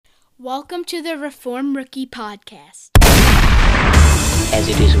Welcome to the Reform Rookie Podcast. As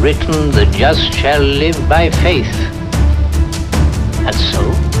it is written, the just shall live by faith. And so?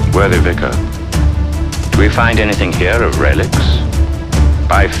 Worthy Vicar, do we find anything here of relics?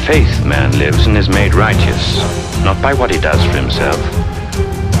 By faith man lives and is made righteous, not by what he does for himself.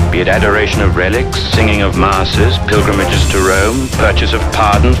 Be it adoration of relics, singing of masses, pilgrimages to Rome, purchase of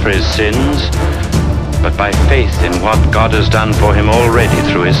pardon for his sins, but by faith in what God has done for him already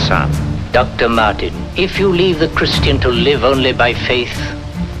through his Son. Dr. Martin, if you leave the Christian to live only by faith,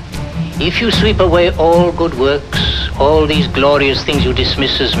 if you sweep away all good works, all these glorious things you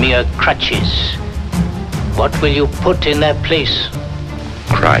dismiss as mere crutches, what will you put in their place?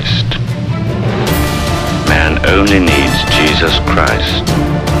 Christ. Man only needs Jesus Christ.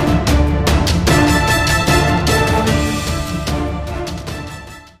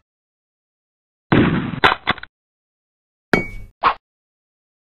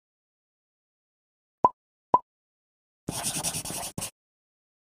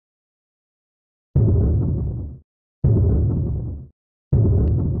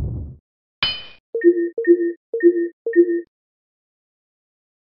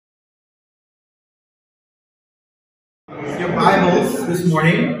 Your Bibles this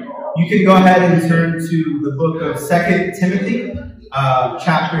morning, you can go ahead and turn to the book of 2 Timothy,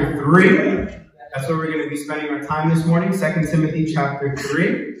 chapter 3. That's where we're going to be spending our time this morning, 2 Timothy chapter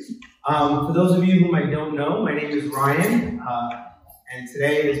 3. For those of you whom I don't know, my name is Ryan, and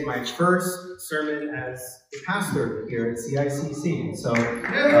today is my first sermon as the pastor here at CICC. So,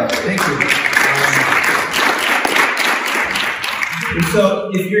 thank you. And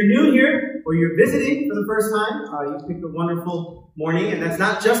so, if you're new here, or you're visiting for the first time, you picked a wonderful morning, and that's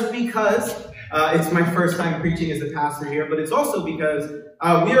not just because it's my first time preaching as a pastor here, but it's also because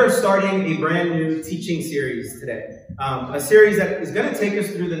we are starting a brand new teaching series today. A series that is going to take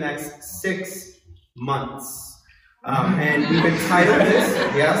us through the next 6 months. And we've entitled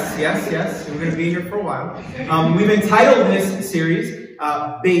this, yes, we're going to be here for a while. We've entitled this series,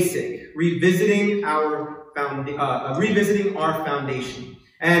 Basic, Revisiting our Foundation.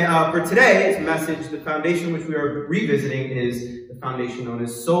 And for today's message, the foundation which we are revisiting is the foundation known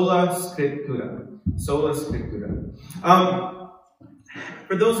as Sola Scriptura. Sola Scriptura.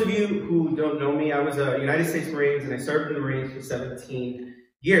 For those of you who don't know me, I was a United States Marine, and I served in the Marines for 17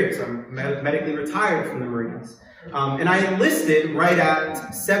 years. I'm medically retired from the Marines. And I enlisted right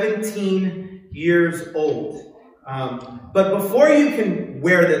at 17 years old. But before you can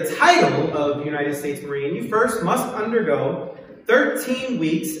wear the title of United States Marine, you first must undergo 13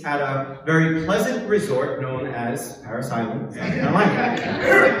 weeks at a very pleasant resort known as Paris Island, South Carolina.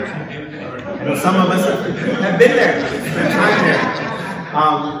 I know some of us have been there, spent time there.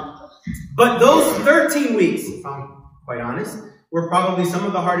 But those 13 weeks, if I'm quite honest, were probably some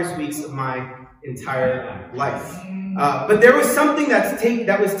of the hardest weeks of my entire life. But there was something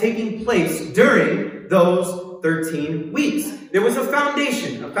that was taking place during those 13 weeks. There was a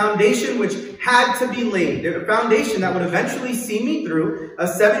foundation which had to be laid. A foundation that would eventually see me through a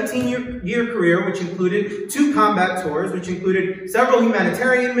 17-year career, which included 2 combat tours, which included several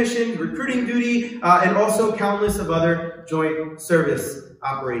humanitarian missions, recruiting duty, and also countless of other joint service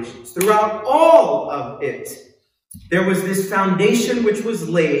operations. Throughout all of it, there was this foundation which was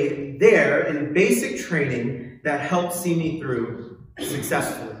laid there in basic training that helped see me through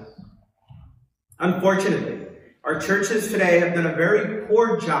successfully. Unfortunately, our churches today have done a very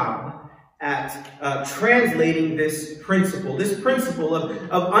poor job at translating this principle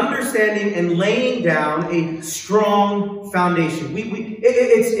of understanding and laying down a strong foundation.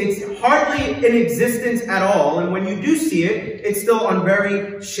 It's hardly in existence at all, and when you do see it, it's still on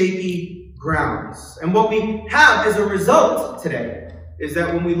very shaky grounds. And what we have as a result today is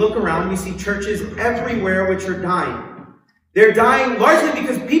that when we look around, we see churches everywhere which are dying. They're dying largely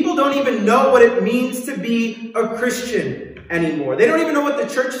because people don't even know what it means to be a Christian anymore. They don't even know what the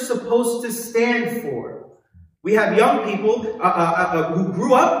church is supposed to stand for. We have young people who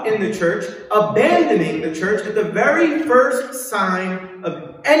grew up in the church abandoning the church at the very first sign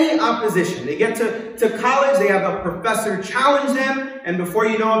of any opposition. They get to college, they have a professor challenge them, and before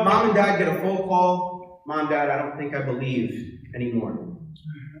you know it, mom and dad get a phone call. Mom, dad, I don't think I believe anymore.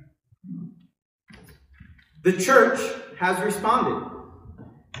 The church has responded,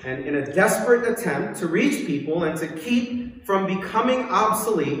 and in a desperate attempt to reach people and to keep from becoming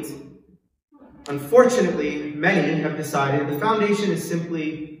obsolete, unfortunately, many have decided the foundation is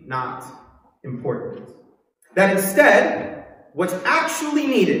simply not important. That instead, what's actually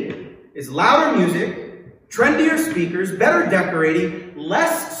needed is louder music, trendier speakers, better decorating,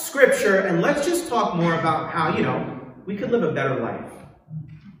 less scripture, and let's just talk more about how, we could live a better life.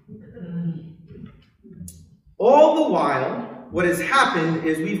 All the while, what has happened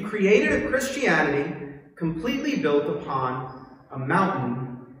is we've created a Christianity completely built upon a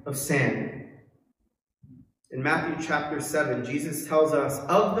mountain of sand. In Matthew chapter 7, Jesus tells us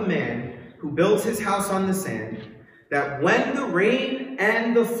of the man who builds his house on the sand, that when the rain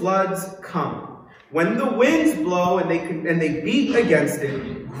and the floods come, when the winds blow and they beat against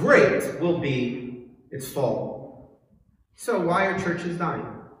it, great will be its fall. So why are churches dying?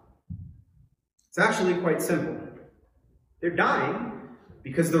 It's actually quite simple. They're dying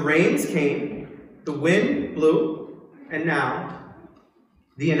because the rains came, the wind blew, and now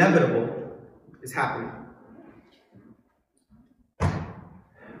the inevitable is happening.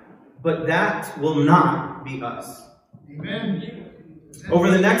 But that will not be us. Amen.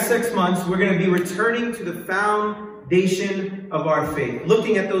 Over the next 6 months, we're going to be returning to the foundation of our faith,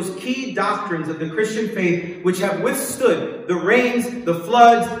 looking at those key doctrines of the Christian faith which have withstood the rains, the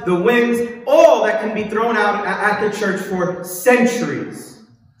floods, the winds, all that can be thrown out at the church for centuries.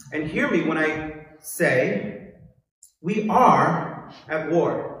 And hear me when I say, we are at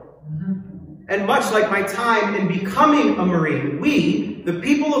war. And much like my time in becoming a Marine, we, the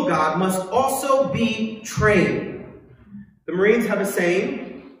people of God, must also be trained. The Marines have a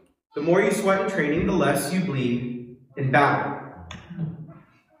saying, the more you sweat in training, the less you bleed in battle.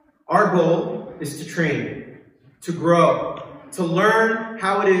 Our goal is to train, to grow, to learn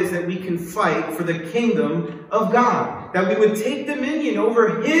how it is that we can fight for the kingdom of God, that we would take dominion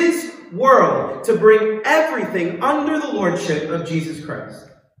over His world to bring everything under the lordship of Jesus Christ.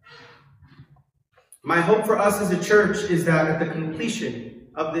 My hope for us as a church is that at the completion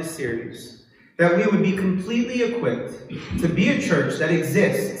of this series, that we would be completely equipped to be a church that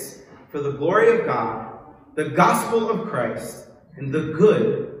exists for the glory of God, the gospel of Christ, and the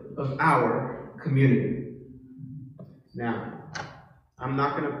good of our community. Now, I'm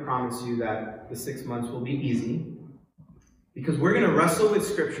not going to promise you that the 6 months will be easy, because we're going to wrestle with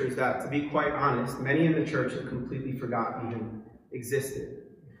scriptures that, to be quite honest, many in the church have completely forgotten even existed.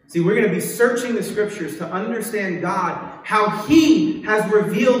 See, we're going to be searching the scriptures to understand God, how He has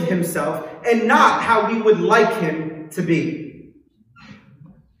revealed Himself, and not how we would like Him to be.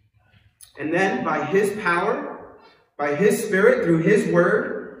 And then, by His power, by His Spirit, through His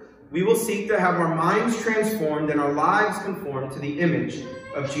Word, we will seek to have our minds transformed and our lives conformed to the image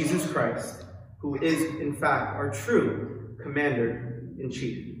of Jesus Christ, who is, in fact, our true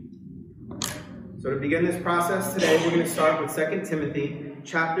Commander-in-Chief. So to begin this process today, we're going to start with 2 Timothy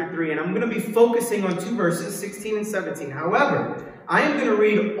chapter 3, and I'm going to be focusing on 2 verses, 16 and 17. However, I am going to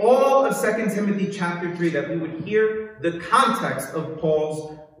read all of 2 Timothy chapter 3, that we would hear the context of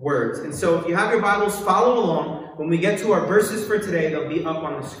Paul's words. And so if you have your Bibles, follow along. When we get to our verses for today, they'll be up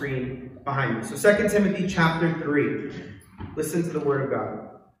on the screen behind me. So 2 Timothy chapter 3. Listen to the word of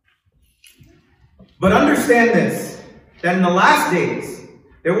God. But understand this, that in the last days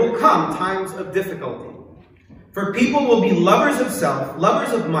there will come times of difficulty. For people will be lovers of self,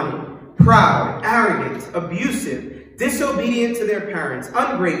 lovers of money, proud, arrogant, abusive, disobedient to their parents,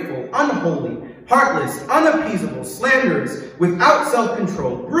 ungrateful, unholy, heartless, unappeasable, slanderous, without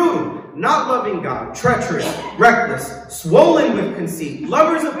self-control, brutal, not loving God, treacherous, reckless, swollen with conceit,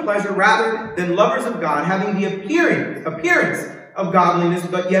 lovers of pleasure rather than lovers of God, having the appearance of godliness,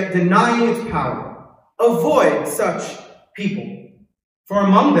 but yet denying its power. Avoid such people. For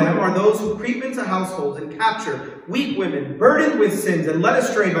among them are those who creep into households and capture weak women, burdened with sins and led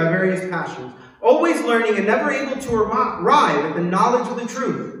astray by various passions, always learning and never able to arrive at the knowledge of the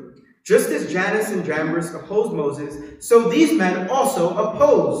truth. Just as Jannes and Jambres opposed Moses, so these men also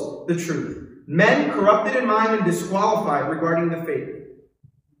oppose the truth. Men corrupted in mind and disqualified regarding the faith.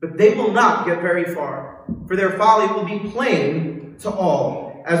 But they will not get very far, for their folly will be plain to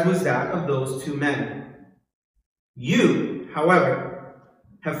all, as was that of those 2 men. You, however,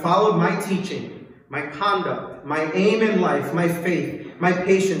 have followed my teaching, my conduct, my aim in life, my faith, my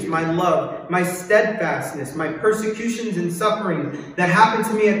patience, my love, my steadfastness, my persecutions and sufferings that happened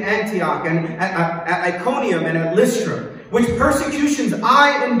to me at Antioch and at Iconium and at Lystra, which persecutions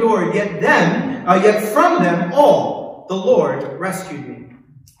I endured, yet from them all the Lord rescued me.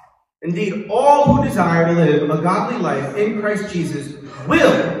 Indeed, all who desire to live a godly life in Christ Jesus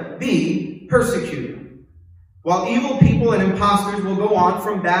will be persecuted. While evil people and impostors will go on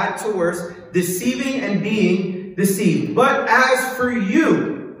from bad to worse, deceiving and being deceived. But as for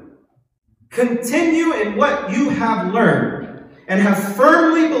you, continue in what you have learned and have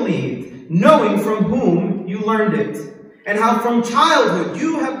firmly believed, knowing from whom you learned it, and how from childhood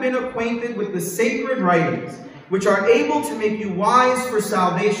you have been acquainted with the sacred writings, which are able to make you wise for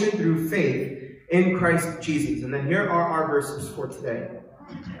salvation through faith in Christ Jesus. And then here are our verses for today.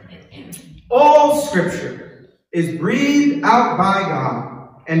 All Scripture is breathed out by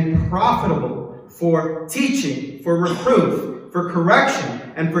God and profitable for teaching, for reproof, for correction,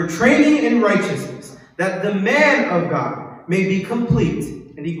 and for training in righteousness, that the man of God may be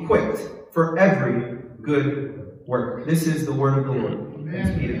complete and equipped for every good work. This is the word of the Lord.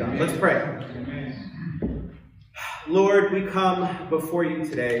 Thanks be to God. Let's pray. Lord, we come before you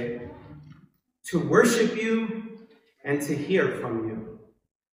today to worship you and to hear from you.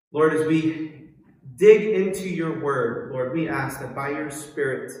 Lord, as we dig into your word, Lord, we ask that by your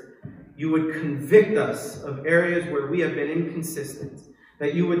Spirit, you would convict us of areas where we have been inconsistent,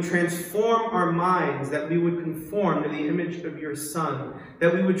 that you would transform our minds, that we would conform to the image of your Son,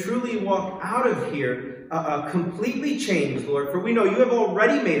 that we would truly walk out of here completely changed, Lord, for we know you have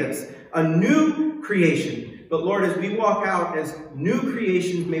already made us a new creation. But Lord, as we walk out as new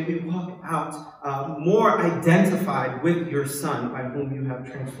creations, may we walk out more identified with your Son, by whom you have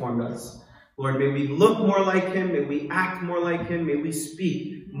transformed us. Lord, may we look more like him, may we act more like him, may we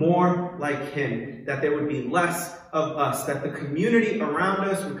speak more like him, that there would be less of us, that the community around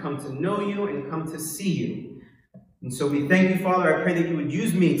us would come to know you and come to see you. And so we thank you, Father. I pray that you would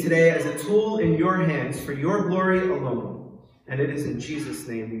use me today as a tool in your hands for your glory alone. And it is in Jesus'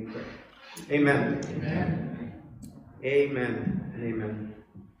 name we pray. Amen. Amen. Amen and amen.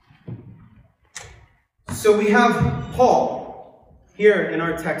 So we have Paul here in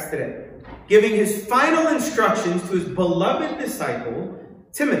our text today, giving his final instructions to his beloved disciple,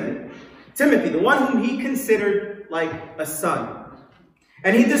 Timothy. Timothy, the one whom he considered like a son.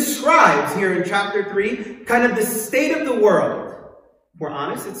 And he describes here in chapter 3 kind of the state of the world. If we're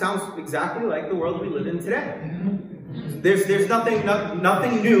honest, it sounds exactly like the world we live in today. There's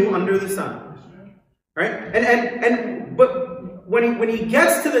nothing new under the sun. Right? But when he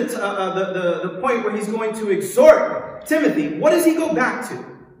gets to the point where he's going to exhort Timothy, what does he go back to?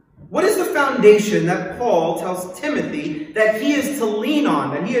 What is the foundation that Paul tells Timothy that he is to lean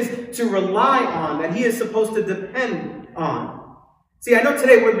on, that he is to rely on, that he is supposed to depend on? See, I know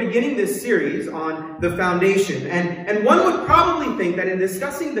today we're beginning this series on the foundation, and one would probably think that in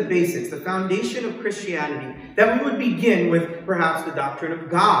discussing the basics, the foundation of Christianity, that we would begin with perhaps the doctrine of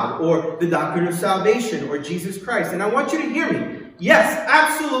God, or the doctrine of salvation, or Jesus Christ. And I want you to hear me. Yes,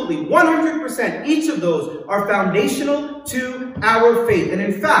 absolutely, 100%, each of those are foundational to our faith. And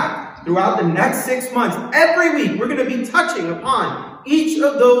in fact, throughout the next 6 months, every week, we're going to be touching upon each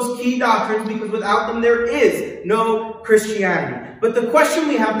of those key doctrines, because without them, there is no Christianity. But the question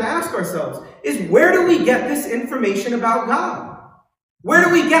we have to ask ourselves is, where do we get this information about God? Where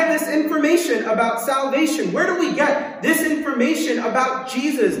do we get this information about salvation? Where do we get this information about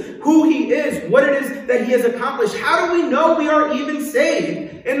Jesus, who he is, what it is that he has accomplished? How do we know we are even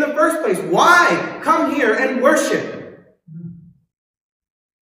saved in the first place? Why come here and worship?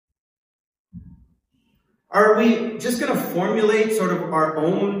 Are we just going to formulate sort of our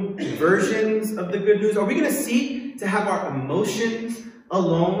own versions of the good news? Are we going to seek to have our emotions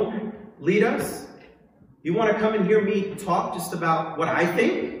alone lead us? You want to come and hear me talk just about what I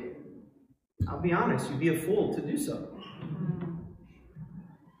think? I'll be honest, you'd be a fool to do so.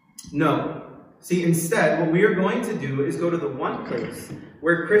 No. See, instead, what we are going to do is go to the one place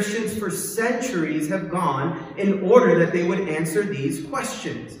where Christians for centuries have gone in order that they would answer these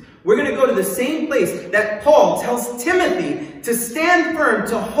questions. We're going to go to the same place that Paul tells Timothy to stand firm,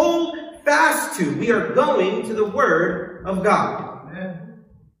 to hold fast to. We are going to the Word of God. Amen.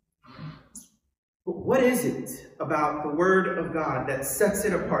 But what is it about the Word of God that sets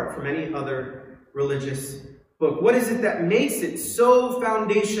it apart from any other religious book? What is it that makes it so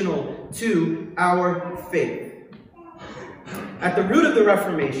foundational to our faith? At the root of the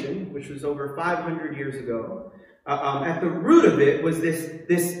Reformation, which was over 500 years ago, at the root of it was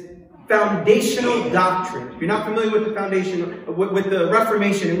this foundational doctrine. If you're not familiar with the foundation, with the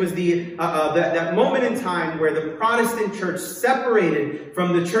Reformation, it was that moment in time where the Protestant church separated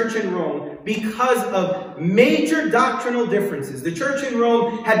from the church in Rome because of major doctrinal differences. The church in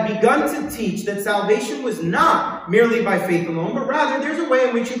Rome had begun to teach that salvation was not merely by faith alone, but rather there's a way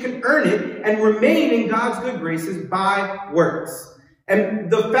in which you can earn it and remain in God's good graces by works. And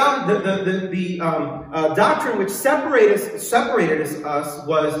the doctrine which separated us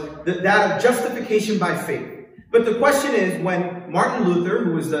was that of justification by faith. But the question is, when Martin Luther,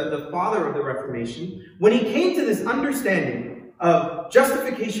 who was the father of the Reformation, when he came to this understanding of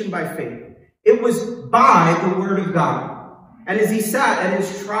justification by faith, it was by the Word of God. And as he sat at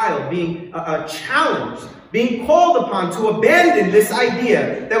his trial, being challenged, being called upon to abandon this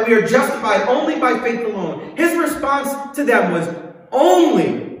idea that we are justified only by faith alone, his response to them was,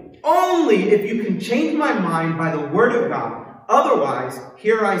 only if you can change my mind by the Word of God, Otherwise,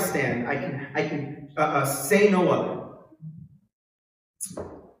 here I stand. I can say no other.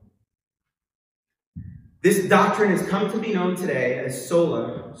 This doctrine has come to be known today as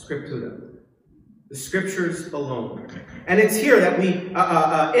Sola Scriptura, the Scriptures alone. And it's here that we,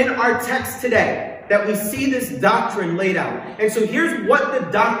 in our text today, that we see this doctrine laid out. And so here's what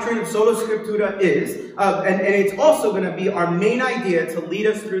the doctrine of Sola Scriptura is, and it's also going to be our main idea to lead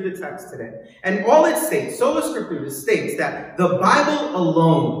us through the text today. And all it states, Sola Scriptura states that the Bible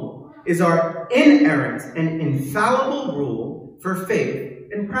alone is our inerrant and infallible rule for faith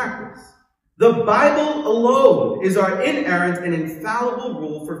and practice. The Bible alone is our inerrant and infallible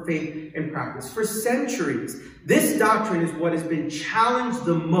rule for faith and practice. For centuries, this doctrine is what has been challenged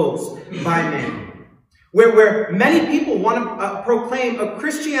the most by man. Where many people want to proclaim a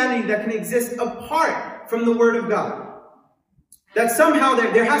Christianity that can exist apart from the Word of God. That somehow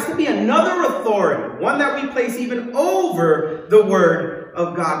there has to be another authority, one that we place even over the Word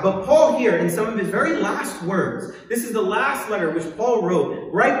of God. But Paul here, in some of his very last words, this is the last letter which Paul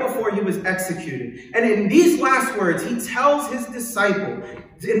wrote right before he was executed. And in these last words, he tells his disciple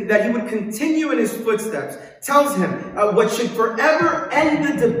that he would continue in his footsteps, tells him what should forever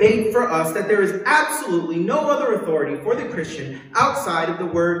end the debate for us, that there is absolutely no other authority for the Christian outside of the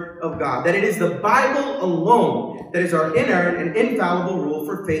Word of God. That it is the Bible alone that is our inerrant and infallible rule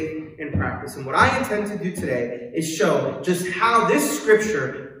for faith and practice. And what I intend to do today is show just how this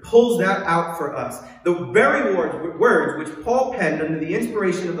scripture pulls that out for us. The very words which Paul penned under the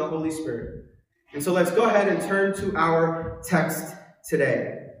inspiration of the Holy Spirit. And so let's go ahead and turn to our text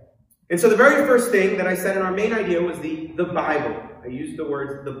today. And so the very first thing that I said in our main idea was the Bible. I used the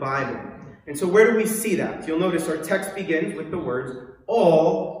words the Bible. And so where do we see that? You'll notice our text begins with the words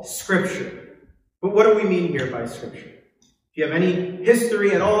all Scripture. But what do we mean here by Scripture? If you have any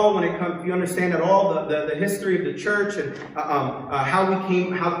history at all, if you understand at all the history of the church and how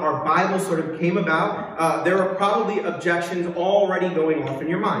our Bible sort of came about, there are probably objections already going off in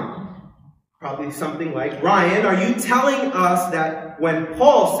your mind. Probably something like, Ryan, are you telling us that when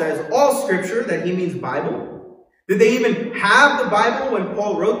Paul says all Scripture, that he means Bible? Did they even have the Bible when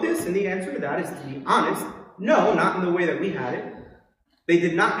Paul wrote this? And the answer to that is, to be honest, no, not in the way that we had it. They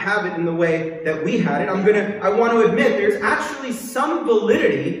did not have it in the way that we had it. I want to admit there's actually some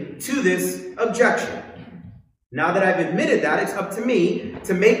validity to this objection. Now that I've admitted that, it's up to me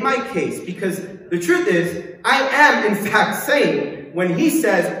to make my case, because the truth is, I am in fact saying when he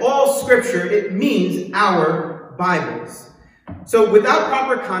says all Scripture, it means our Bibles. So without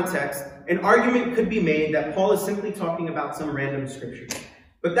proper context, an argument could be made that Paul is simply talking about some random scripture.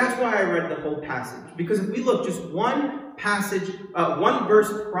 But that's why I read the whole passage. Because if we look just one passage, one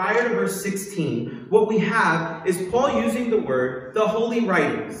verse prior to verse 16, what we have is Paul using the word, the holy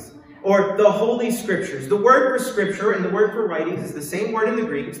writings, or the holy scriptures. The word for scripture and the word for writings is the same word in the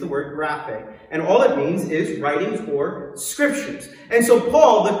Greek. It's the word graphe. And all it means is writings or scriptures. And so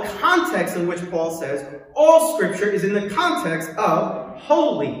Paul, the context in which Paul says all scripture is in the context of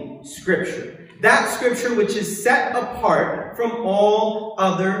holy scripture. That scripture which is set apart from all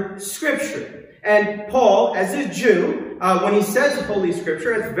other scripture. And Paul, as a Jew, when he says Holy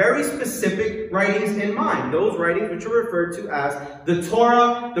Scripture, has very specific writings in mind. Those writings which are referred to as the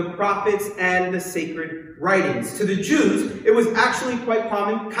Torah, the prophets, and the sacred writings. To the Jews, it was actually quite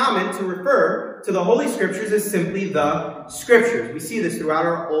common to refer to the Holy Scriptures as simply the Scriptures. We see this throughout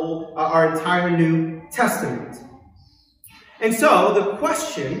our entire New Testament. And so the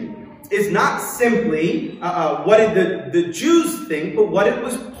question is not simply what did the Jews think, but what it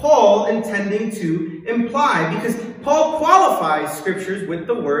was Paul intending to imply. Because Paul qualifies scriptures with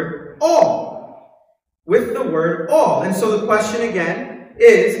the word all. With the word all. And so the question again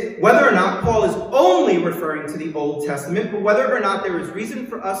is whether or not Paul is only referring to the Old Testament, but whether or not there is reason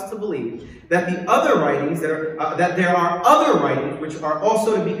for us to believe that the other writings, that there are other writings which are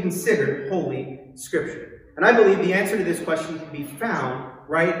also to be considered holy scripture. And I believe the answer to this question can be found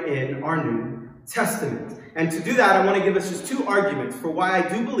right in our New Testament. And to do that, I want to give us just two arguments for why I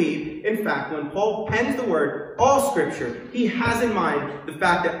do believe, in fact, when Paul pens the word all Scripture, he has in mind the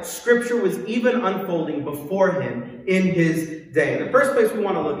fact that Scripture was even unfolding before him in his day. And the first place we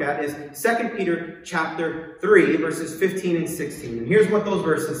want to look at is 2 Peter chapter 3, verses 15 and 16. And here's what those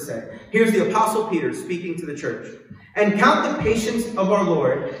verses say. Here's the Apostle Peter speaking to the church. And count the patience of our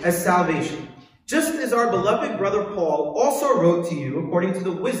Lord as salvation, just as our beloved brother Paul also wrote to you according to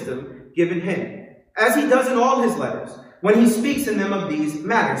the wisdom given him, as he does in all his letters, when he speaks in them of these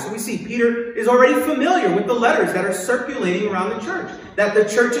matters. So we see Peter is already familiar with the letters that are circulating around the church, that the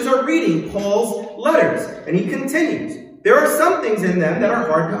churches are reading Paul's letters. And he continues. There are some things in them that are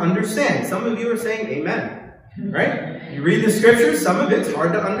hard to understand. Some of you are saying amen, right? You read the scriptures, some of it's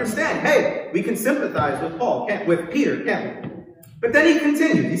hard to understand. Hey, we can sympathize with with Peter, can't we? But then he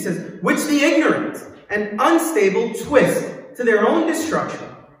continues. He says, which the ignorant and unstable twist to their own destruction,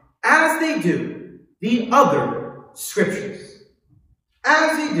 as they do the other scriptures.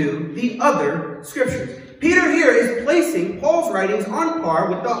 As they do the other scriptures. Peter here is placing Paul's writings on par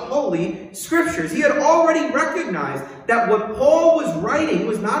with the Holy Scriptures. He had already recognized that what Paul was writing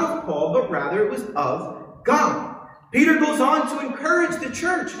was not of Paul, but rather it was of God. Peter goes on to encourage the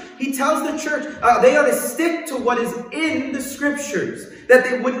church. He tells the church they are to stick to what is in the Scriptures, that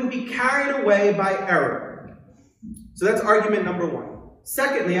they wouldn't be carried away by error. So that's argument number one.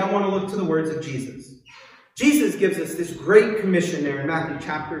 Secondly, I want to look to the words of Jesus. Jesus gives us this great commission there in Matthew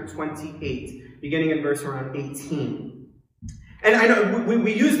chapter 28, beginning in verse around 18. And I know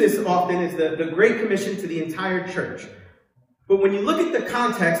we use this often as the Great Commission to the entire church. But when you look at the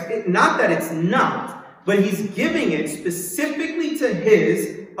context, not that it's not, but he's giving it specifically to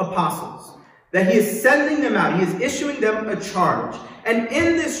his apostles. That he is sending them out. He is issuing them a charge. And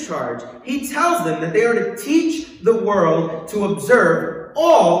in this charge, he tells them that they are to teach the world to observe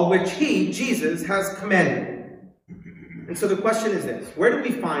all which he, Jesus, has commanded. And so the question is this: where do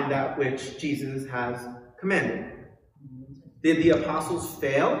we find that which Jesus has commanded? Did the apostles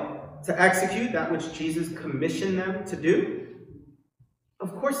fail to execute that which Jesus commissioned them to do?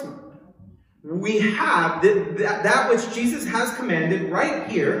 Of course not. We have that which Jesus has commanded right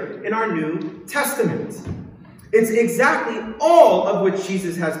here in our New Testament. It's exactly all of which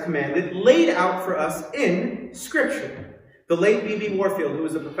Jesus has commanded laid out for us in Scripture. The late B.B. Warfield, who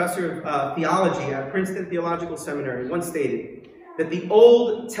was a professor of theology at Princeton Theological Seminary, once stated that the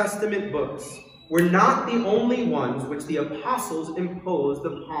Old Testament books were not the only ones which the apostles imposed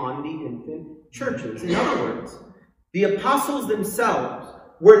upon the infant churches. In other words, the apostles themselves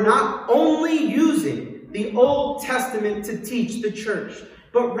were not only using the Old Testament to teach the church,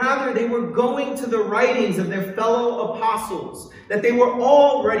 but rather they were going to the writings of their fellow apostles, that they were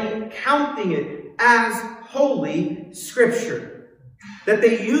already counting it as Holy Scripture, that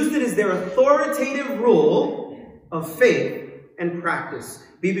they used it as their authoritative rule of faith and practice.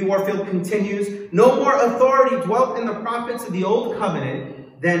 B.B. Warfield continues, no more authority dwelt in the prophets of the Old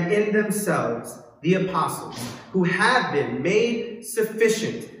Covenant than in themselves, the apostles, who had been made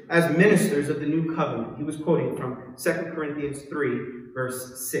sufficient as ministers of the new covenant. He was quoting from 2 Corinthians 3,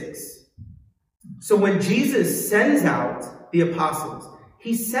 verse 6. So when Jesus sends out the apostles,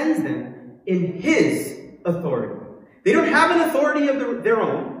 he sends them in his authority. They don't have an authority of their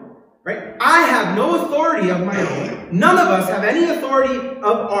own, right? I have no authority of my own. None of us have any authority of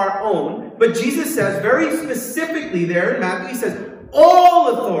our own. But Jesus says very specifically there in Matthew, he says,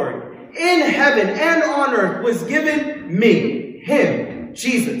 all authority in heaven and on earth was given me, him,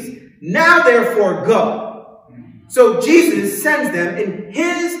 Jesus. Now therefore go. So Jesus sends them in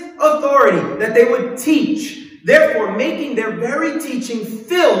his authority that they would teach, therefore making their very teaching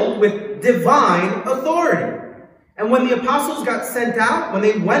filled with divine authority. And when the apostles got sent out, when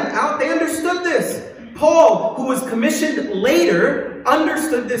they went out, they understood this. Paul, who was commissioned later,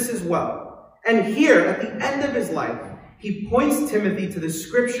 understood this as well. And here, at the end of his life, he points Timothy to the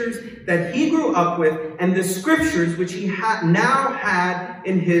scriptures that he grew up with and the scriptures which he now had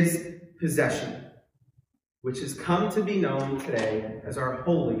in his possession, which has come to be known today as our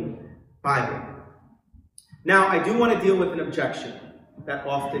Holy Bible. Now, I do want to deal with an objection that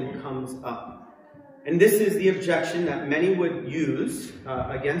often comes up. And this is the objection that many would use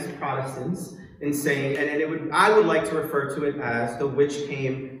against Protestants in saying, I would like to refer to it as the which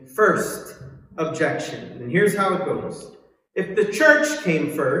came first objection. And here's how it goes. If the church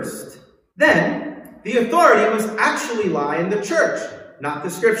came first, then the authority must actually lie in the church, not the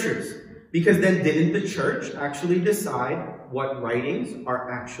scriptures. Because then didn't the church actually decide what writings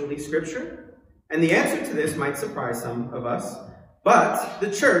are actually scripture? And the answer to this might surprise some of us, but the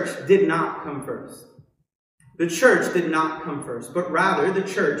church did not come first. The church did not come first, but rather the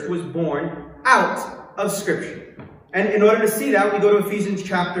church was born out of Scripture. And in order to see that, we go to Ephesians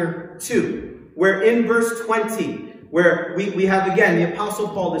chapter 2, where in verse 20, where we have again the Apostle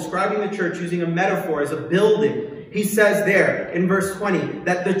Paul describing the church using a metaphor as a building. He says there in verse 20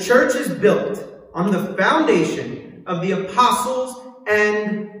 that the church is built on the foundation of the apostles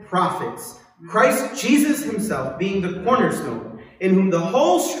and prophets, Christ Jesus himself being the cornerstone, in whom the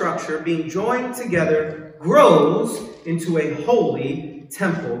whole structure being joined together grows into a holy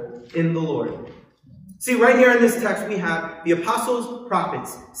temple in the Lord. See, right here in this text, we have the apostles,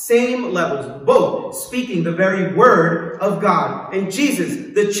 prophets, same levels, both speaking the very word of God. And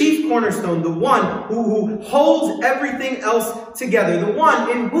Jesus, the chief cornerstone, the one who holds everything else together, the one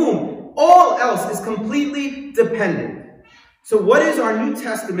in whom all else is completely dependent. So what is our New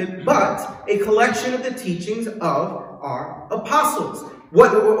Testament but a collection of the teachings of our apostles,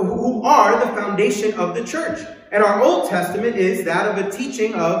 who are the foundation of the church? And our Old Testament is that of a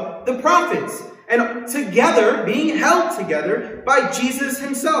teaching of the prophets, and together, being held together by Jesus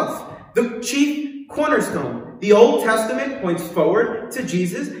himself, the chief cornerstone. The Old Testament points forward to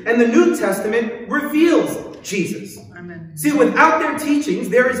Jesus, and the New Testament reveals Jesus. Amen. See, without their teachings,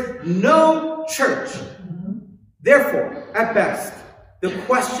 there is no church. Therefore, at best, the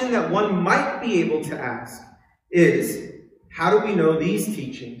question that one might be able to ask is, how do we know these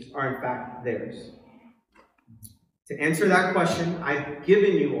teachings are in fact theirs? To answer that question, I've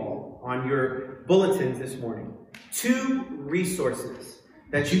given you all on your bulletins this morning 2 resources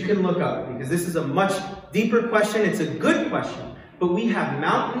that you can look up, because this is a much deeper question. It's a good question, but we have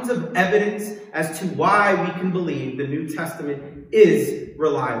mountains of evidence as to why we can believe the New Testament is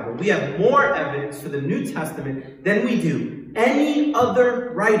reliable. We have more evidence for the New Testament than we do any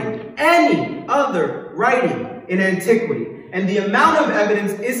other writing in antiquity. And the amount of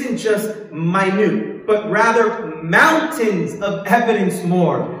evidence isn't just minute, but rather mountains of evidence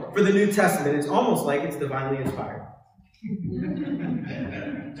more for the New Testament. It's almost like it's divinely inspired.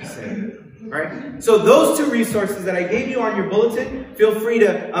 Just saying. Right? So those 2 resources that I gave you on your bulletin, feel free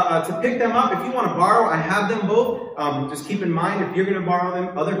to pick them up. If you want to borrow, I have them both. Just keep in mind, if you're going to borrow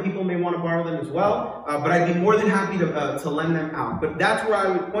them, other people may want to borrow them as well. But I'd be more than happy to lend them out. But that's where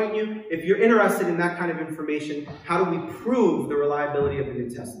I would point you. If you're interested in that kind of information, how do we prove the reliability of the New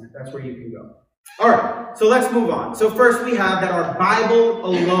Testament? That's where you can go. All right, so let's move on. So first we have that our Bible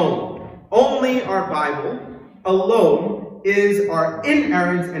alone, only our Bible alone, is our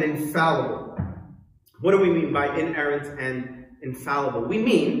inerrant and infallible. What do we mean by inerrant and infallible? We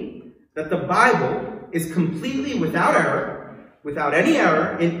mean that the Bible is completely without error, without any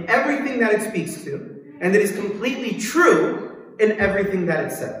error in everything that it speaks to, and it is completely true in everything that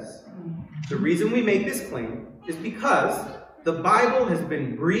it says. The reason we make this claim is because the Bible has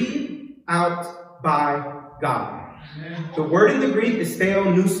been breathed out by God. The word in the Greek is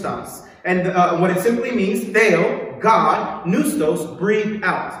theopneustos, and what it simply means, theo, God, pneustos, breathed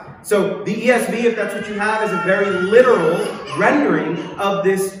out. So the ESV, if that's what you have, is a very literal rendering of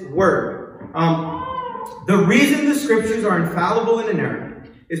this word. The reason the Scriptures are infallible and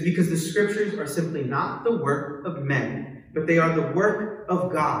inerrant is because the Scriptures are simply not the work of men, but they are the work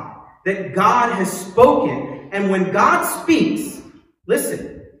of God. That God has spoken, and when God speaks,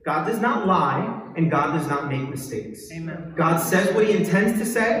 listen, God does not lie, and God does not make mistakes. Amen. God says what he intends to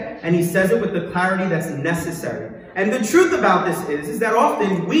say, and he says it with the clarity that's necessary. And the truth about this is that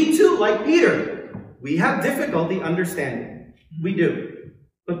often we too, like Peter, we have difficulty understanding. We do.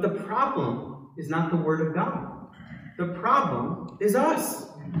 But the problem is not the Word of God. The problem is us.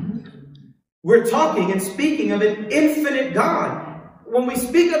 We're talking and speaking of an infinite God. When we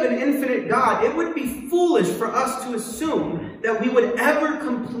speak of an infinite God, it would be foolish for us to assume that we would ever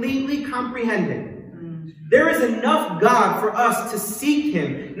completely comprehend Him. There is enough God for us to seek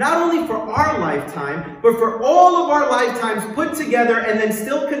Him, not only for our lifetime, but for all of our lifetimes put together and then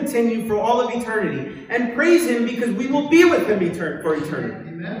still continue for all of eternity. And praise Him because we will be with Him for eternity.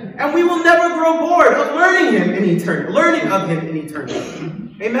 Amen. And we will never grow bored of learning of Him in eternity.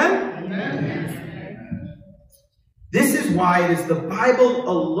 Amen? Amen. This is why it is the Bible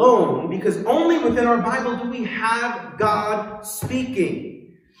alone, because only within our Bible do we have God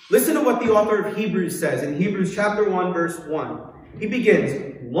speaking. Listen to what the author of Hebrews says in Hebrews chapter 1, verse 1. He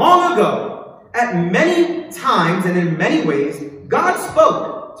begins, long ago, at many times and in many ways, God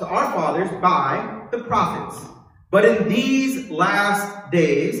spoke to our fathers by the prophets. But in these last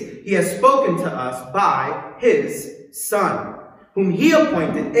days, He has spoken to us by His Son, whom He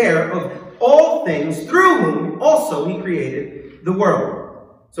appointed heir of all things, through whom also He created the world.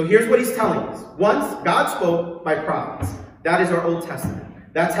 So here's what He's telling us. Once, God spoke by prophets. That is our Old Testament.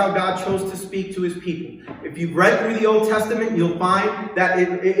 That's how God chose to speak to His people. If you've read through the Old Testament, you'll find that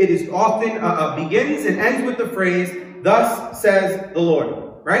it is often begins and ends with the phrase, thus says the Lord.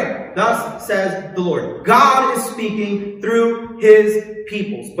 Right? Thus says the Lord. God is speaking through His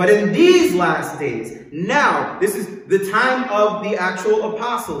peoples. But in these last days, now, this is the time of the actual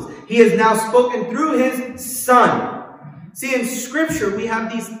apostles. He has now spoken through His Son. See, in Scripture, we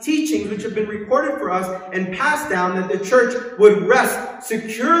have these teachings which have been recorded for us and passed down that the church would rest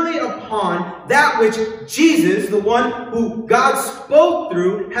securely upon that which Jesus, the one who God spoke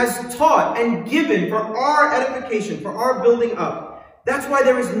through, has taught and given for our edification, for our building up. That's why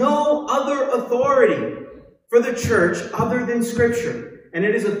there is no other authority for the church other than Scripture. And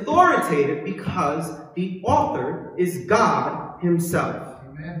it is authoritative because the author is God Himself.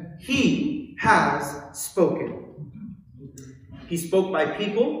 Amen. He has spoken. He spoke by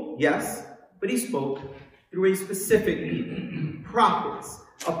people, yes, but he spoke through a specific people, prophets,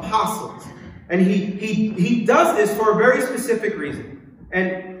 apostles. And he does this for a very specific reason.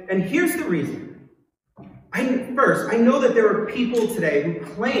 And here's the reason. First, I know that there are people today who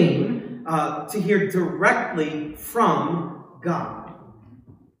claim to hear directly from God.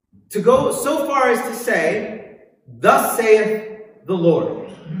 To go so far as to say, "Thus saith the Lord."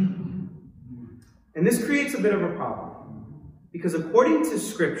 And this creates a bit of a problem. Because according to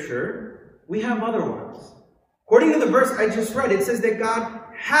Scripture, we have otherwise. According to the verse I just read, it says that God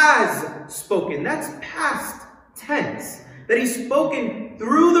has spoken. That's past tense. That he's spoken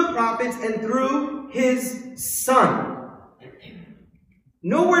through the prophets and through his Son.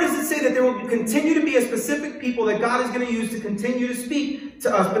 Nowhere does it say that there will continue to be a specific people that God is going to use to continue to speak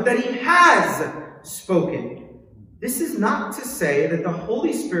to us, but that he has spoken. This is not to say that the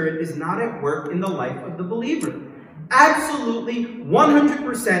Holy Spirit is not at work in the life of the believer. Absolutely,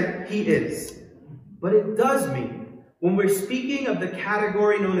 100% he is. But it does mean, when we're speaking of the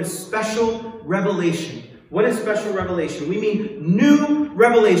category known as special revelation. What is special revelation? We mean new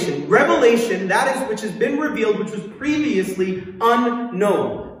revelation. Revelation, that is which has been revealed, which was previously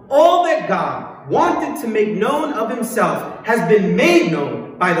unknown. All that God wanted to make known of himself has been made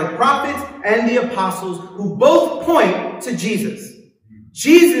known by the prophets and the apostles, who both point to Jesus.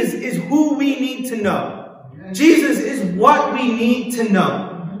 Jesus is who we need to know. Jesus is what we need to know.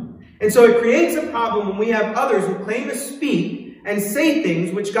 And so it creates a problem when we have others who claim to speak and say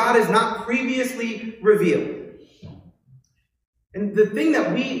things which God has not previously revealed. And the thing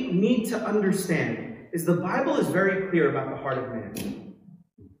that we need to understand is the Bible is very clear about the heart of man.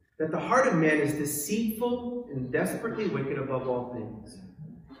 That the heart of man is deceitful and desperately wicked above all things.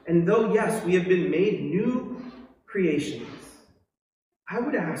 And though, yes, we have been made new creations, I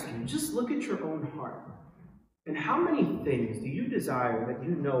would ask you, just look at your own heart. And how many things do you desire that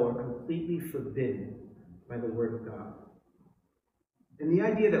you know are completely forbidden by the Word of God? And the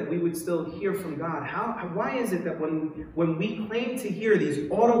idea that we would still hear from God, why is it that when we claim to hear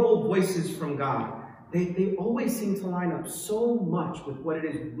these audible voices from God, they always seem to line up so much with what it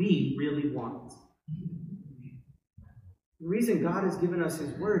is we really want? The reason God has given us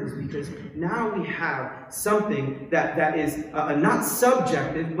his word is because now we have something that is not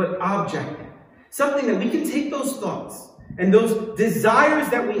subjective, but objective. Something that we can take those thoughts and those desires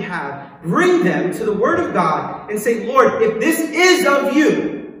that we have, bring them to the Word of God and say, Lord, if this is of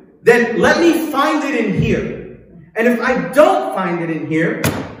you, then let me find it in here. And if I don't find it in here,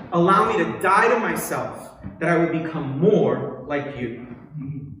 allow me to die to myself, that I would become more like you.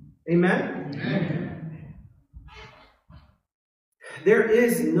 Amen? Amen. There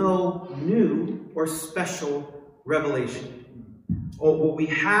is no new or special revelation. What we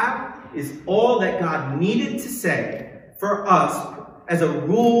have is all that God needed to say for us as a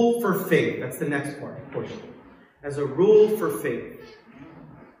rule for faith. That's the next portion. As a rule for faith.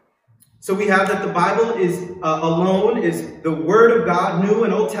 So we have that the Bible is alone, is the Word of God, New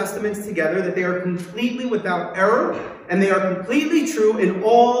and Old Testaments together, that they are completely without error, and they are completely true in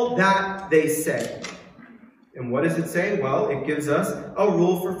all that they say. And what does it say? Well, it gives us a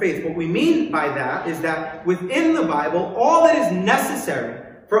rule for faith. What we mean by that is that within the Bible, all that is necessary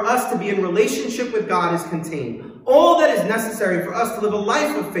for us to be in relationship with God is contained. All that is necessary for us to live a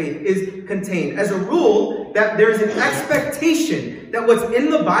life of faith is contained. As a rule, that there is an expectation that what's in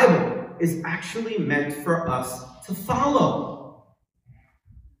the Bible is actually meant for us to follow.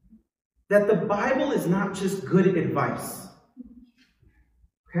 That the Bible is not just good advice.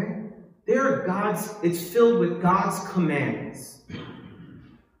 Okay? It's filled with God's commands.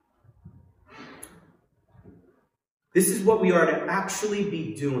 This is what we are to actually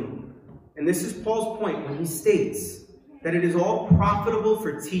be doing. And this is Paul's point when he states that it is all profitable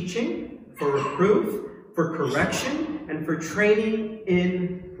for teaching, for reproof, for correction, and for training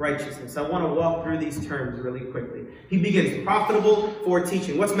in righteousness. I want to walk through these terms really quickly. He begins, profitable for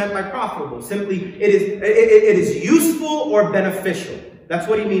teaching. What's meant by profitable? Simply, it is useful or beneficial. That's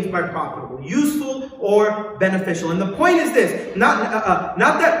what he means by profitable. Useful or beneficial. And the point is this, not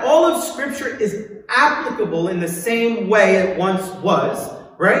that all of Scripture is applicable in the same way it once was,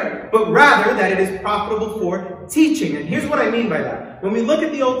 right? But rather that it is profitable for teaching. And here's what I mean by that. When we look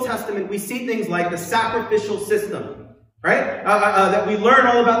at the Old Testament, we see things like the sacrificial system, right? That we learn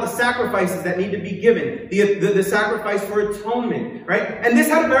all about the sacrifices that need to be given. The sacrifice for atonement, right? And this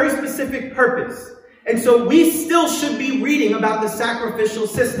had a very specific purpose. And so we still should be reading about the sacrificial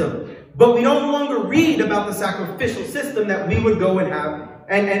system. But we no longer read about the sacrificial system that we would go and have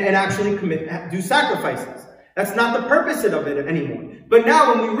and actually do sacrifices. That's not the purpose of it anymore. But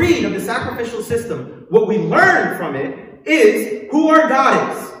now when we read of the sacrificial system, what we learn from it is who our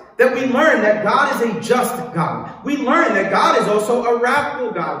God is. That we learn that God is a just God. We learn that God is also a wrathful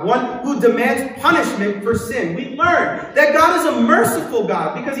God, one who demands punishment for sin. We learn that God is a merciful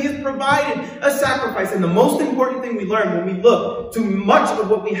God because he has provided a sacrifice. And the most important thing we learn when we look to much of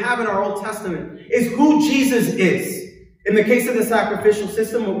what we have in our Old Testament is who Jesus is. In the case of the sacrificial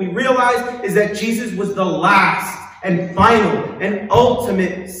system, what we realize is that Jesus was the last and final and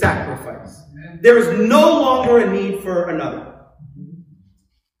ultimate sacrifice. There is no longer a need for another.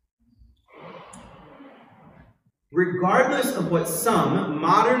 Regardless of what some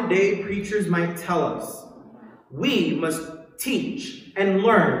modern-day preachers might tell us, we must teach and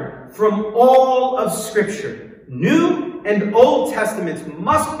learn from all of Scripture. New and Old Testaments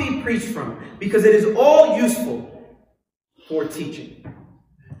must be preached from because it is all useful for teaching.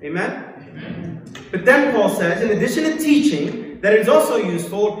 Amen? Amen. But then Paul says, in addition to teaching, that it is also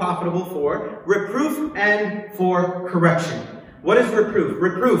useful or profitable for reproof and for correction. What is reproof?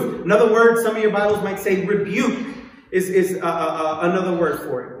 Reproof. Another word, some of your Bibles might say rebuke is another word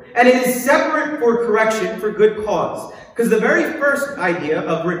for it. And it is separate for correction for good cause. Because the very first idea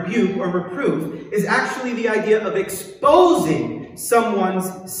of rebuke or reproof is actually the idea of exposing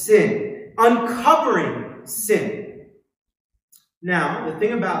someone's sin, uncovering sin. Now, the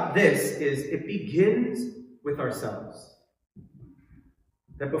thing about this is it begins with ourselves.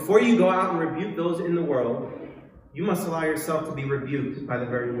 That before you go out and rebuke those in the world, you must allow yourself to be rebuked by the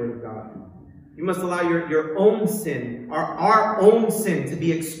very word of God. You must allow your own sin, our own sin, to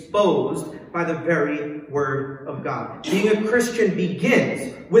be exposed by the very word of God. Being a Christian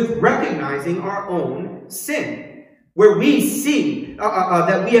begins with recognizing our own sin, where we see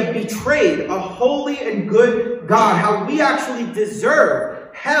that we have betrayed a holy and good God, how we actually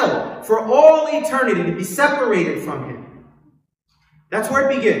deserve hell for all eternity to be separated from him. That's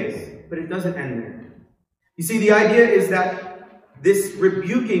where it begins, but it doesn't end there. You see, the idea is that this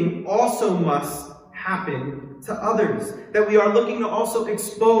rebuking also must happen to others. That we are looking to also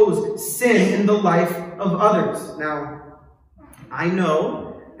expose sin in the life of others. Now, I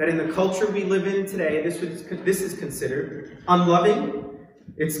know that in the culture we live in today, this is considered unloving.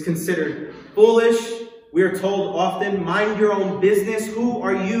 It's considered foolish. We are told often, mind your own business. Who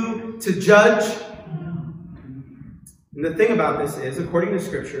are you to judge? And the thing about this is, according to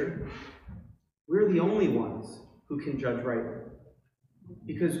Scripture, we're the only ones who can judge rightly.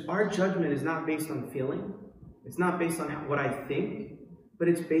 Because our judgment is not based on feeling. It's not based on what I think. But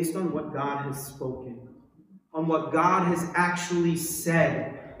it's based on what God has spoken. On what God has actually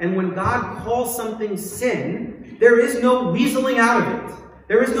said. And when God calls something sin, there is no weaseling out of it.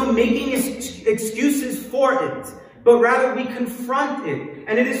 There is no making excuses for it. But rather we confront it.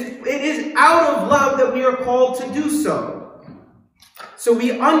 And it is out of love that we are called to do so. So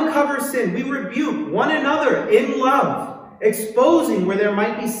we uncover sin. We rebuke one another in love. Exposing where there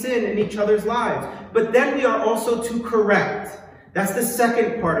might be sin in each other's lives. But then we are also to correct. That's the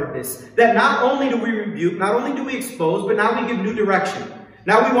second part of this. That not only do we rebuke, not only do we expose, but now we give new direction.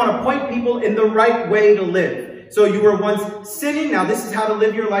 Now we want to point people in the right way to live. So you were once sinning, now this is how to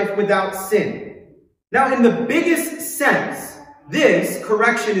live your life without sin. Now in the biggest sense, this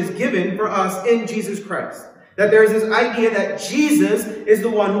correction is given for us in Jesus Christ. That there is this idea that Jesus is the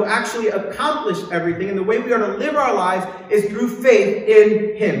one who actually accomplished everything, and the way we are to live our lives is through faith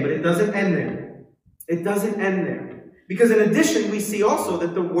in him. But it doesn't end there. It doesn't end there. Because in addition, we see also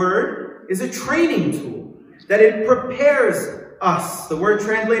that the word is a training tool. That it prepares us. The word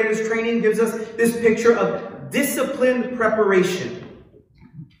translated as training gives us this picture of disciplined preparation.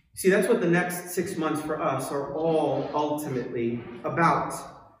 See, that's what the next 6 months for us are all ultimately about.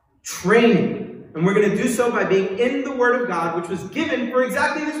 Training. And we're going to do so by being in the Word of God, which was given for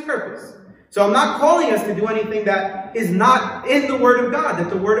exactly this purpose. So I'm not calling us to do anything that is not in the Word of God, that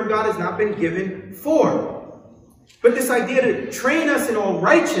the Word of God has not been given for. But this idea to train us in all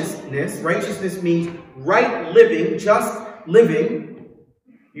righteousness, righteousness means right living, just living.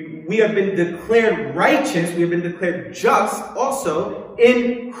 We have been declared righteous, we have been declared just also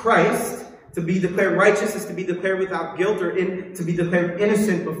in Christ. To be declared righteous is to be declared without guilt, or to be declared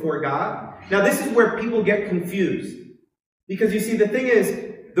innocent before God. Now this is where people get confused. Because you see, the thing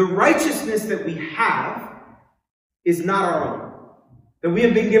is, the righteousness that we have is not our own. That we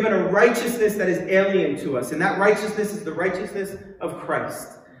have been given a righteousness that is alien to us. And that righteousness is the righteousness of Christ.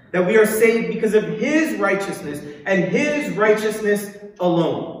 That we are saved because of his righteousness and his righteousness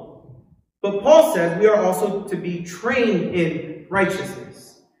alone. But Paul says we are also to be trained in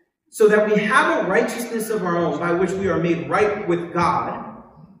righteousness. So that we have a righteousness of our own by which we are made right with God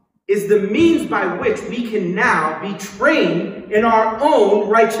is the means by which we can now be trained in our own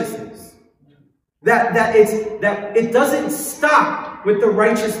righteousness. That it doesn't stop with the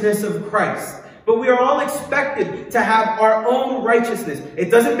righteousness of Christ. But we are all expected to have our own righteousness.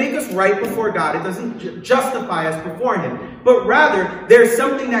 It doesn't make us right before God. It doesn't justify us before Him. But rather, there's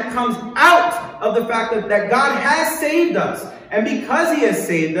something that comes out of the fact that God has saved us. And because He has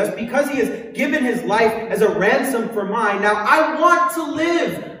saved us, because He has given His life as a ransom for mine, now I want to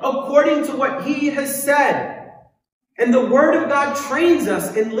live according to what He has said. And the Word of God trains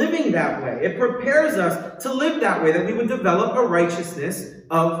us in living that way. It prepares us to live that way, that we would develop a righteousness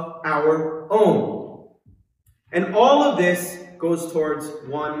of our own. And all of this goes towards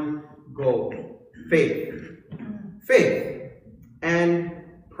one goal: faith. Faith and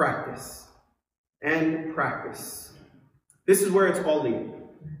practice. And practice. This is where it's all leading.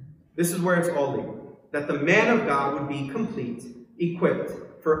 This is where it's all leading. That the man of God would be complete,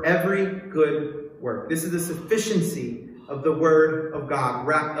 equipped for every good work. This is the sufficiency of the Word of God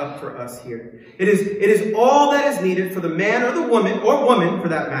wrapped up for us here. It is all that is needed for the man or the woman, or woman for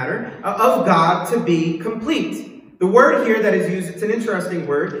that matter, of God to be complete. The word here that is used, it's an interesting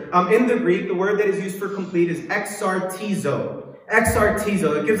word. In the Greek, the word that is used for complete is exartizo.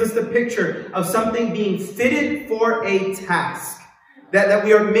 Exartizo. It gives us the picture of something being fitted for a task. That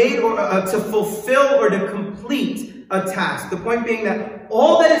we are made to fulfill or to complete a task. The point being that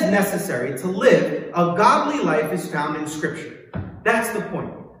all that is necessary to live a godly life is found in Scripture. That's the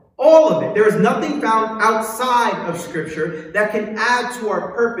point. All of it. There is nothing found outside of Scripture that can add to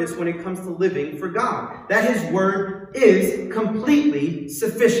our purpose when it comes to living for God. That His Word is completely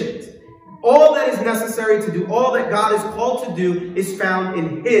sufficient. All that is necessary to do all that God is called to do is found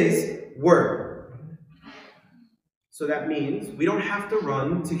in His Word. So that means we don't have to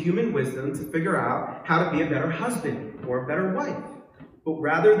run to human wisdom to figure out how to be a better husband or a better wife. But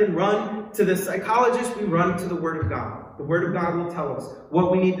rather than run to the psychologist, we run to the Word of God. The Word of God will tell us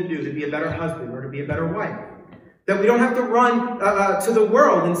what we need to do to be a better husband or to be a better wife. That we don't have to run to the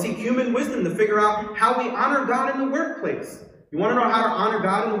world and seek human wisdom to figure out how we honor God in the workplace. You want to know how to honor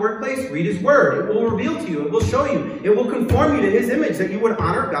God in the workplace? Read His Word. It will reveal to you. It will show you. It will conform you to His image that you would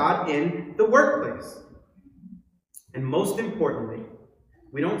honor God in the workplace. And most importantly,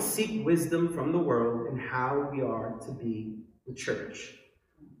 we don't seek wisdom from the world in how we are to be the church.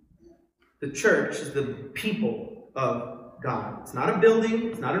 The church is the people of God. It's not a building,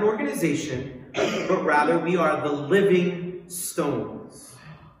 it's not an organization, but rather we are the living stones.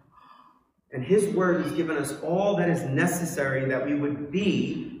 And His Word has given us all that is necessary that we would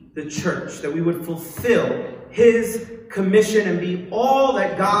be the church, that we would fulfill His commission and be all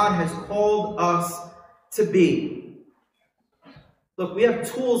that God has called us to be. Look, we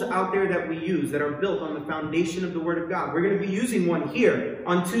have tools out there that we use that are built on the foundation of the Word of God. We're going to be using one here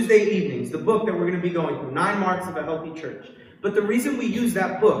on Tuesday evenings, the book that we're going to be going through, 9 Marks of a Healthy Church. But the reason we use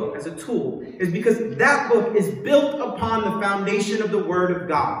that book as a tool is because that book is built upon the foundation of the Word of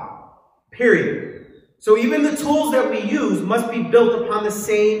God. Period. So even the tools that we use must be built upon the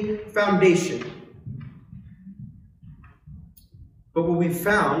same foundation. But what we've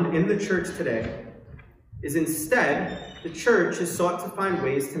found in the church today is instead the church has sought to find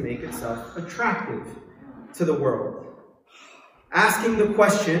ways to make itself attractive to the world. Asking the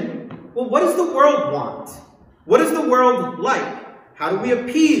question, well, what does the world want? What is the world like? How do we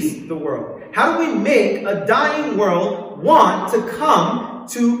appease the world? How do we make a dying world want to come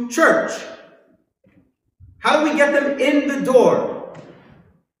to church? How do we get them in the door?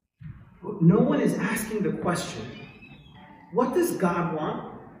 No one is asking the question, what does God want?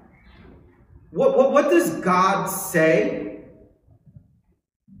 What does God say?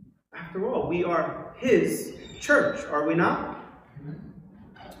 After all, we are His church, are we not?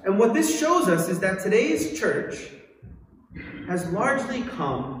 And what this shows us is that today's church has largely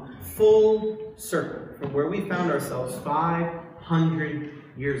come full circle from where we found ourselves 500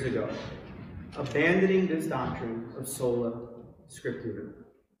 years ago, abandoning this doctrine of Sola Scriptura.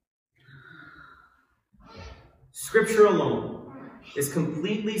 Scripture alone is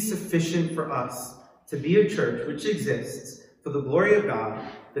completely sufficient for us to be a church which exists for the glory of God,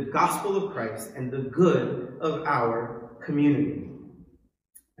 the gospel of Christ, and the good of our community.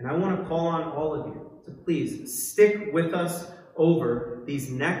 And I want to call on all of you to please stick with us over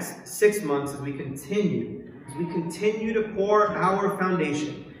these next 6 months as we continue to pour our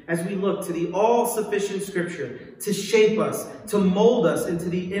foundation, as we look to the all-sufficient Scripture to shape us, to mold us into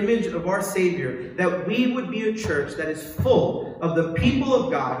the image of our Savior, that we would be a church that is full of the people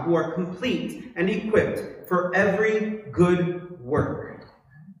of God who are complete and equipped for every good work.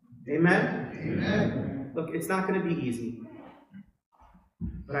 Amen? Amen. Look, it's not going to be easy,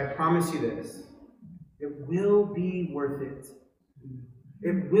 but I promise you this. It will be worth it.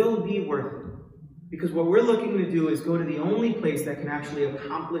 It will be worth it. Because what we're looking to do is go to the only place that can actually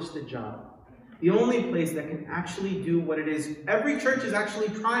accomplish the job. The only place that can actually do what it is every church is actually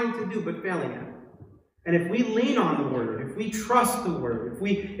trying to do but failing at. And if we lean on the Word, if we trust the Word,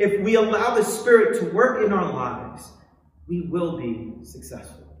 if we allow the Spirit to work in our lives, we will be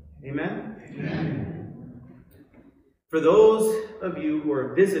successful. Amen? Amen. For those of you who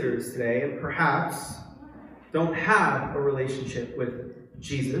are visitors today and perhaps don't have a relationship with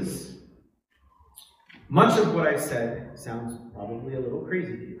Jesus, much of what I said sounds probably a little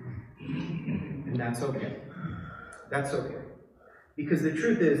crazy to you. And that's okay. That's okay. Because the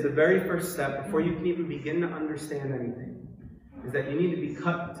truth is, the very first step, before you can even begin to understand anything, is that you need to be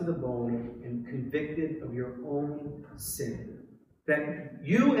cut to the bone and convicted of your own sin. That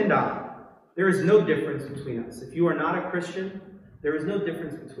you and I, there is no difference between us. If you are not a Christian, there is no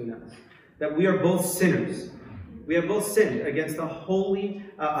difference between us. That we are both sinners. We have both sinned against a holy,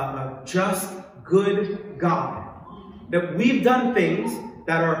 just, good God. That we've done things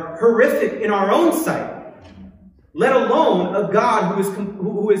that are horrific in our own sight. Let alone a God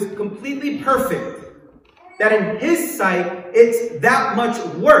who is completely perfect. That in His sight, it's that much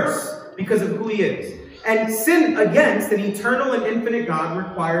worse because of who He is. And sin against an eternal and infinite God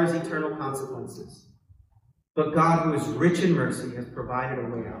requires eternal consequences. But God, who is rich in mercy, has provided a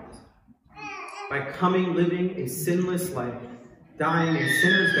way out. By coming, living a sinless life, dying a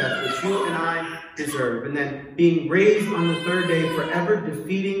sinner's death, which you and I deserve, and then being raised on the third day, forever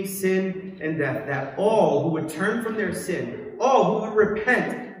defeating sin and death, that all who would turn from their sin, all who would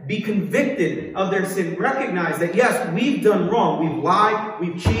repent, be convicted of their sin, recognize that yes, we've done wrong, we've lied,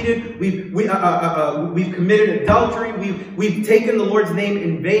 we've cheated, we've committed adultery, we've taken the Lord's name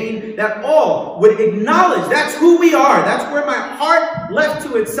in vain, that all would acknowledge that's who we are, that's where my heart left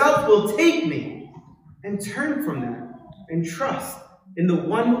to itself will take me, and turn from that and trust in the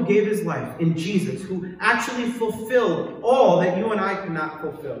one who gave His life, in Jesus, who actually fulfilled all that you and I could not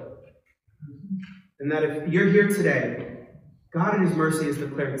fulfill. And that if you're here today, God in His mercy has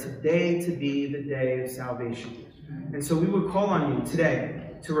declared today to be the day of salvation. And so we would call on you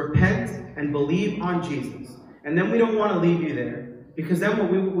today to repent and believe on Jesus. And then we don't want to leave you there, because then what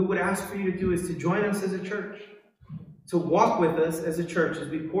we would ask for you to do is to join us as a church, to walk with us as a church as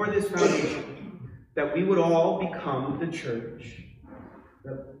we pour this foundation, that we would all become the church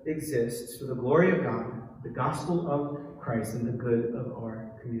that exists for the glory of God, the gospel of Christ, and the good of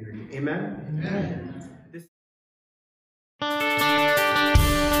our community. Amen? Amen.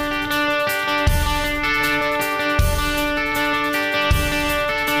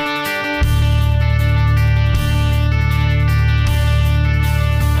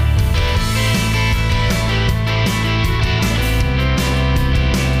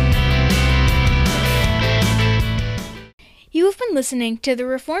 You have been listening to the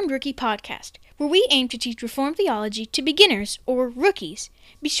Reformed Rookie Podcast, where we aim to teach Reformed theology to beginners or rookies.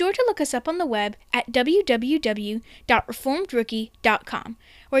 Be sure to look us up on the web at www.reformedrookie.com,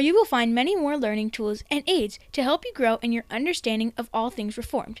 where you will find many more learning tools and aids to help you grow in your understanding of all things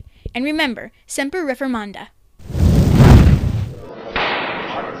Reformed. And remember, Semper Reformanda.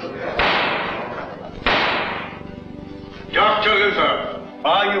 Dr. Luther,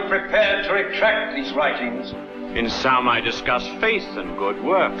 are you prepared to retract these writings? In some I discuss faith and good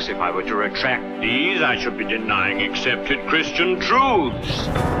works. If I were to retract these, I should be denying accepted Christian truths.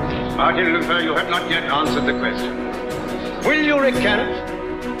 Martin Luther, you have not yet answered the question. Will you recant,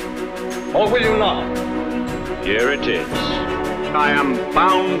 or will you not? Here it is. I am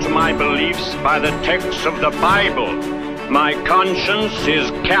bound to my beliefs by the texts of the Bible. My conscience is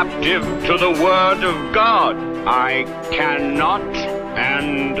captive to the Word of God. I cannot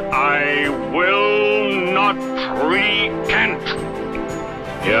and I will not recant.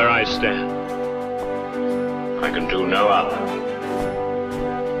 Here I stand. I can do no other.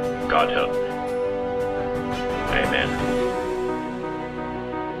 God help me.